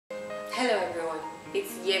Hello everyone,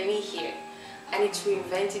 it's Yemi here, and it's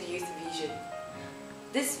Reinvented Youth Vision.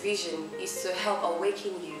 This vision is to help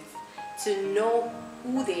awaken youth to know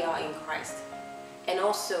who they are in Christ, and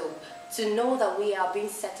also to know that we are being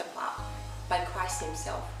set apart by Christ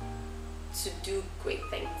Himself to do great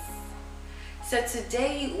things. So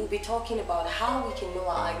today we'll be talking about how we can know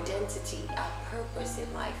our identity, our purpose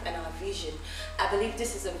in life, and our vision. I believe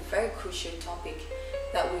this is a very crucial topic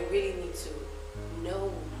that we really need to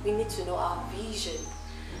know. We need to know our vision.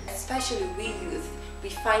 Especially we youth, we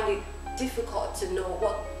find it difficult to know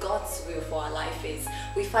what God's will for our life is.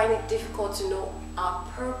 We find it difficult to know our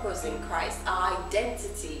purpose in Christ, our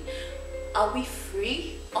identity. Are we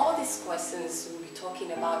free? All these questions we'll be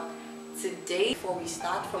talking about today. Before we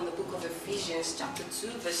start, from the book of Ephesians chapter 2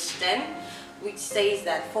 verse 10, which says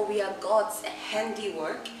that, "For we are God's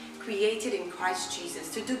handiwork, created in Christ Jesus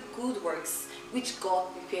to do good works which God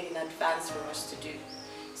prepared in advance for us to do."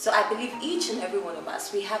 So I believe each and every one of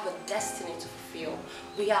us, we have a destiny to fulfill.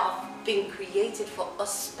 We have been created for a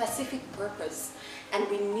specific purpose, and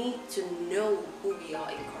we need to know who we are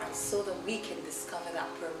in Christ so that we can discover that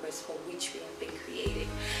purpose for which we have been created.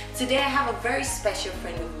 Today I have a very special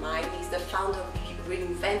friend of mine. He's the founder of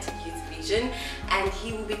Reinvented Youth Vision, and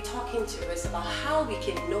he will be talking to us about how we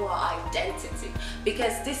can know our identity,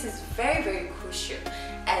 because this is very, very crucial,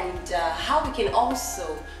 and how we can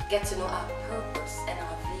also get to know our purpose and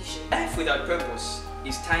our vision. Life without purpose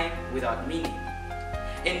is time without meaning.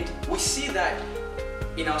 And we see that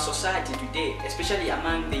in our society today, especially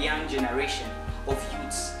among the young generation of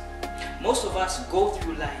youths. Most of us go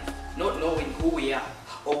through life not knowing who we are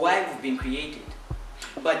or why we've been created.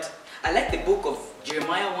 But I like the book of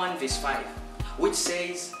Jeremiah 1 verse 5, which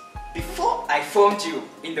says, "Before I formed you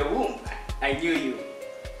in the womb, I knew you.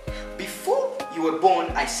 Before you were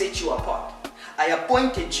born, I set you apart. I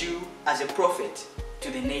appointed you as a prophet to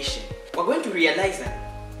the nation." We're going to realize that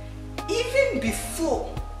even before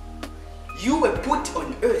you were put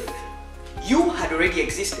on earth, you had already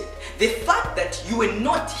existed. The fact that you were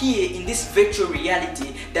not here in this virtual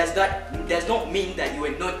reality does not mean that you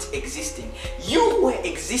were not existing. You were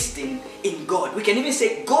existing in God. We can even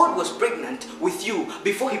say God was pregnant with you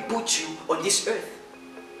before He put you on this earth.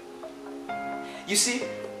 You see,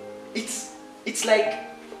 it's like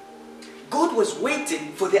God was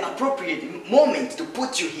waiting for the appropriate moment to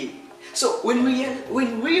put you here. So when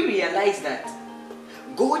we realize that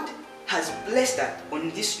God has blessed us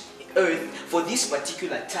on this earth for this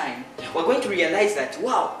particular time, we're going to realize that,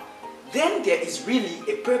 wow, then there is really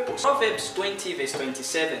a purpose. Proverbs 20 verse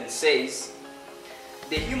 27 says,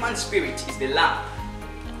 "The human spirit is the lamp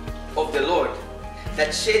of the Lord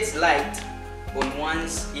that sheds light on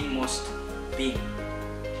one's inmost being."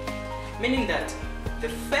 Meaning that the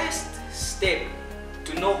first step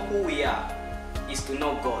to know who we are is to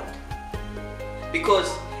know God.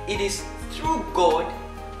 Because it is through God,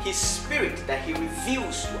 His Spirit, that He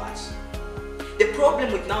reveals to us. The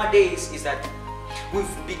problem with nowadays is that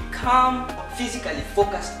we've become physically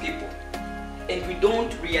focused people, and we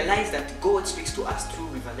don't realize that God speaks to us through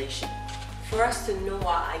revelation. For us to know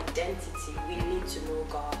our identity, we need to know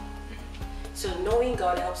God. So knowing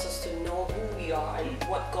God helps us to know who we are and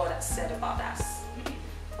what God has said about us.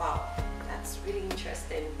 Wow, that's really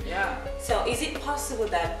interesting. Yeah. So is it possible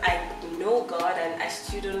that I know God and I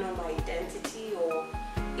still don't know my identity, or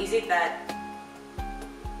is it that,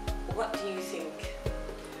 what do you think?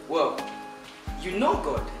 Well, you know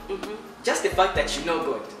God. Just the fact that you know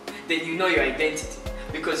God, then you know your identity,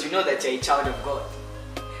 because you know that you're a child of God.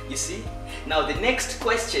 You see? Now the next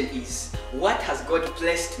question is, what has God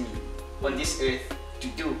blessed me on this earth to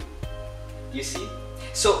do? You see?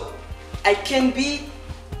 So I can be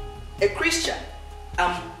a Christian.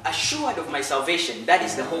 I'm assured of my salvation. That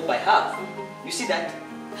is the hope I have. You see that?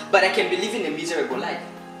 But I can be living a miserable life.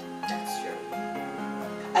 That's true.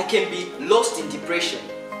 I can be lost in depression.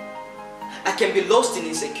 I can be lost in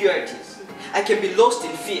insecurities. I can be lost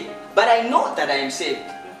in fear. But I know that I am saved.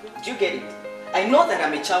 Do you get it? I know that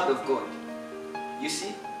I'm a child of God. You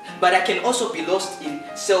see? But I can also be lost in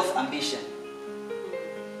self-ambition,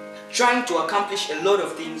 trying to accomplish a lot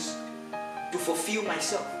of things to fulfill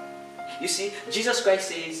myself. You see, Jesus Christ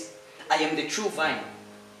says, "I am the true vine."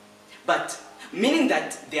 But meaning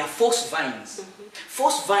that there are false vines.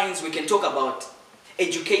 False vines, we can talk about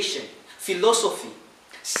education, philosophy,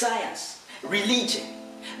 science, religion.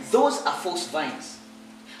 Those are false vines,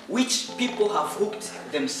 which people have hooked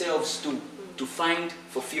themselves to find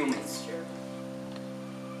fulfillment. That's true.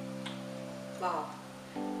 Wow.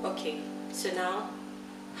 Okay, so now,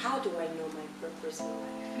 how do I know my purpose in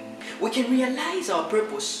life? We can realize our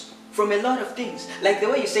purpose from a lot of things. Like the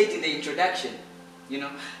way you said in the introduction, you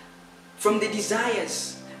know, from the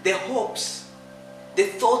desires, the hopes, the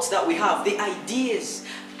thoughts that we have, the ideas,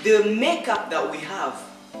 the makeup that we have.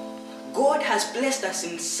 God has blessed us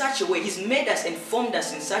in such a way, He's made us and formed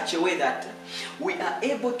us in such a way that we are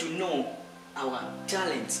able to know our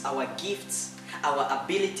talents, our gifts, our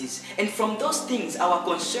abilities. And from those things, our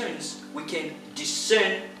concerns, we can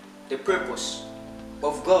discern the purpose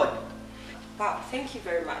of God. Wow, thank you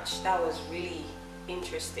very much. That was really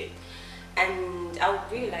interesting. And I would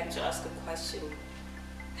really like to ask a question.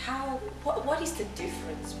 What is the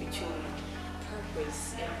difference between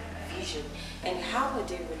purpose and vision? And how are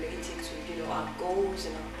they related to, our goals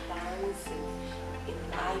and our plans and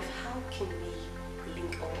in life? How can we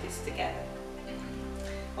link all this together?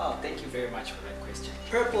 Wow, thank you very much for that question.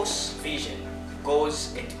 Purpose, vision,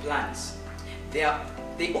 goals and plans, they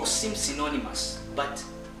all seem synonymous, but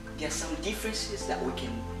there are some differences that we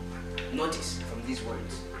can notice from these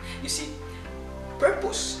words. You see,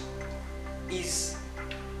 purpose is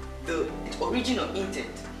the original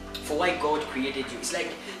intent for why God created you. It's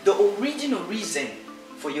like the original reason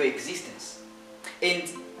for your existence. And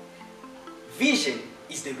vision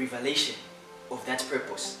is the revelation of that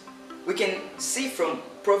purpose. We can see from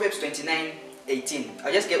Proverbs 29:18.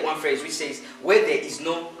 I'll just get one phrase which says, where there is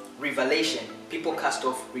no revelation, people cast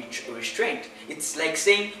off restraint. It's like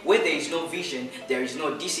saying, where there is no vision, there is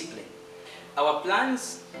no discipline. Our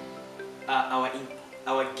plans are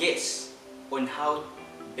our guess on how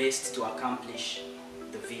best to accomplish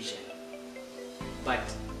the vision. But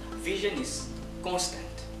vision is constant,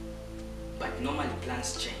 but normally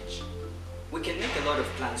plans change. We can make a lot of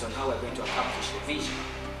plans on how we're going to accomplish the vision,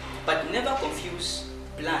 but never confuse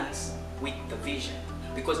plans with the vision,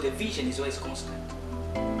 because the vision is always constant.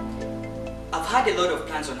 I've had a lot of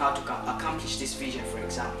plans on how to accomplish this vision, for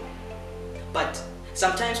example, but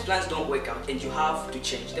sometimes plans don't work out and you have to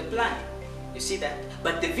change the plan. You see that?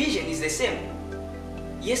 But the vision is the same,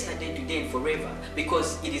 yesterday, today and forever,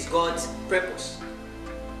 because it is God's purpose.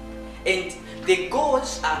 And the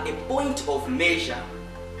goals are a point of measure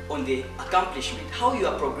on the accomplishment, how you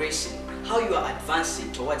are progressing, how you are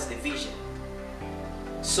advancing towards the vision.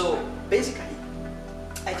 So basically,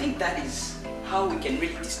 I think that is how we can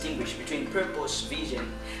really distinguish between purpose,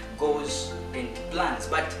 vision, goals and plans.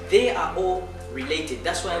 But they are all related.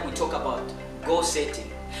 That's why we talk about goal setting.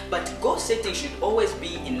 But goal setting should always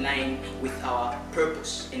be in line with our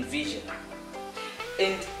purpose and vision.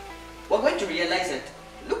 And we're going to realize that,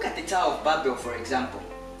 look at the Tower of Babel, for example.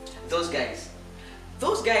 Those guys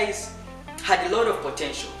had a lot of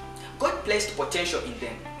potential. God placed potential in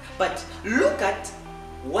them. But look at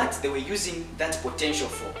what they were using that potential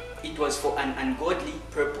for. It was for an ungodly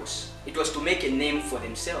purpose. It was to make a name for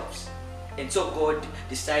themselves. And so God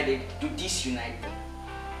decided to disunite them.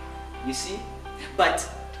 You see? But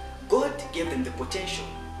God gave them the potential,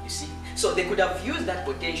 you see. So they could have used that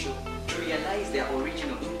potential to realize their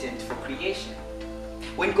original intent for creation.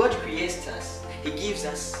 When God creates us, He gives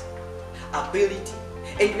us ability.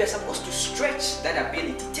 And we are supposed to stretch that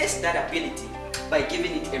ability, test that ability by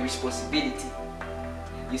giving it a responsibility.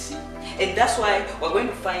 You see? And that's why we're going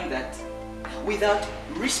to find that without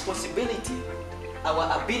responsibility,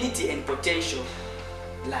 our ability and potential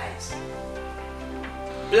lies.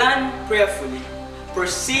 Plan prayerfully,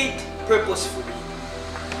 proceed purposefully,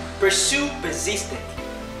 pursue persistently,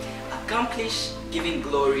 accomplish giving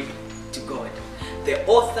glory to God, the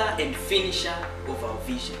author and finisher of our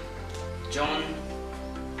vision. John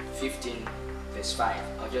 15 verse 5.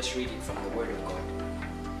 I'll just read it from the Word of God.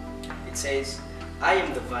 It says, I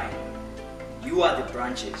am the vine, you are the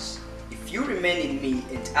branches. If you remain in me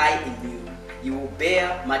and I in you, you will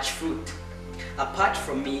bear much fruit. Apart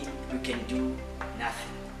from me, you can do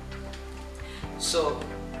nothing. So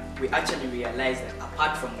we actually realize that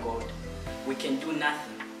apart from God, we can do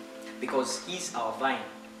nothing, because He's our vine.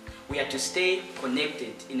 We are to stay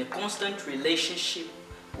connected in a constant relationship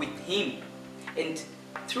with Him. And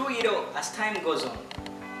through it all, as time goes on,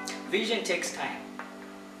 vision takes time.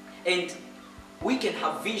 And we can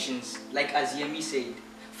have visions, like as Yemi said,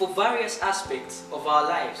 for various aspects of our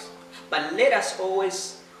lives. But let us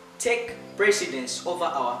always take precedence over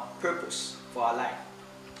our purpose for our life.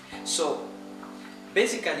 So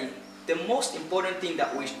basically, the most important thing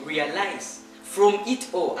that we realize from it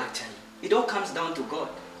all, actually, it all comes down to God.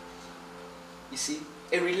 You see,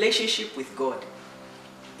 a relationship with God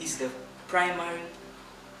is the primary,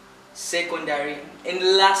 secondary,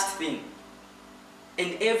 and last thing.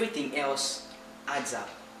 And everything else adds up.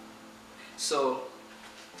 So,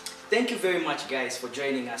 thank you very much, guys, for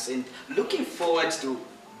joining us, and looking forward to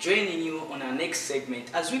joining you on our next segment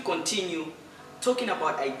as we continue talking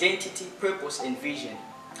about identity, purpose, and vision.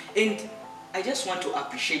 And I just want to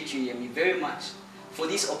appreciate you, Yemi, very much for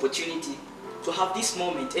this opportunity to have this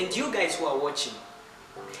moment. And you guys who are watching,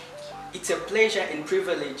 it's a pleasure and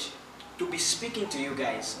privilege to be speaking to you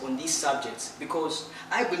guys on these subjects, because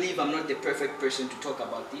I believe I'm not the perfect person to talk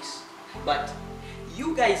about this, but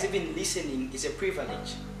you guys even listening is a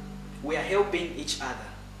privilege. We are helping each other.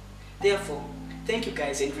 Therefore, thank you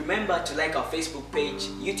guys, and remember to like our Facebook page,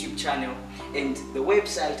 YouTube channel, and the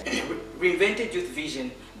website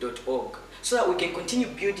reinventedyouthvision.org, so that we can continue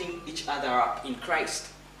building each other up in Christ.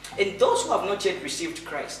 And those who have not yet received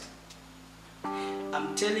Christ,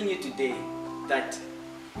 I'm telling you today that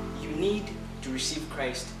you need to receive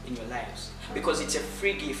Christ in your lives, because it's a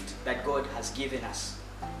free gift that God has given us.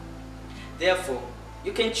 Therefore,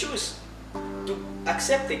 you can choose to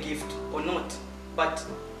accept the gift or not, but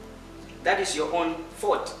that is your own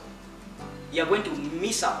fault. You are going to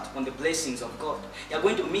miss out on the blessings of God. You are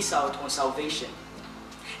going to miss out on salvation.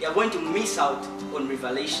 You are going to miss out on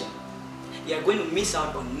revelation. You are going to miss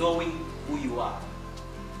out on knowing who you are.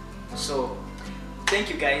 So, thank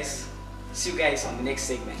you guys. See you guys on the next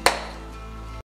segment.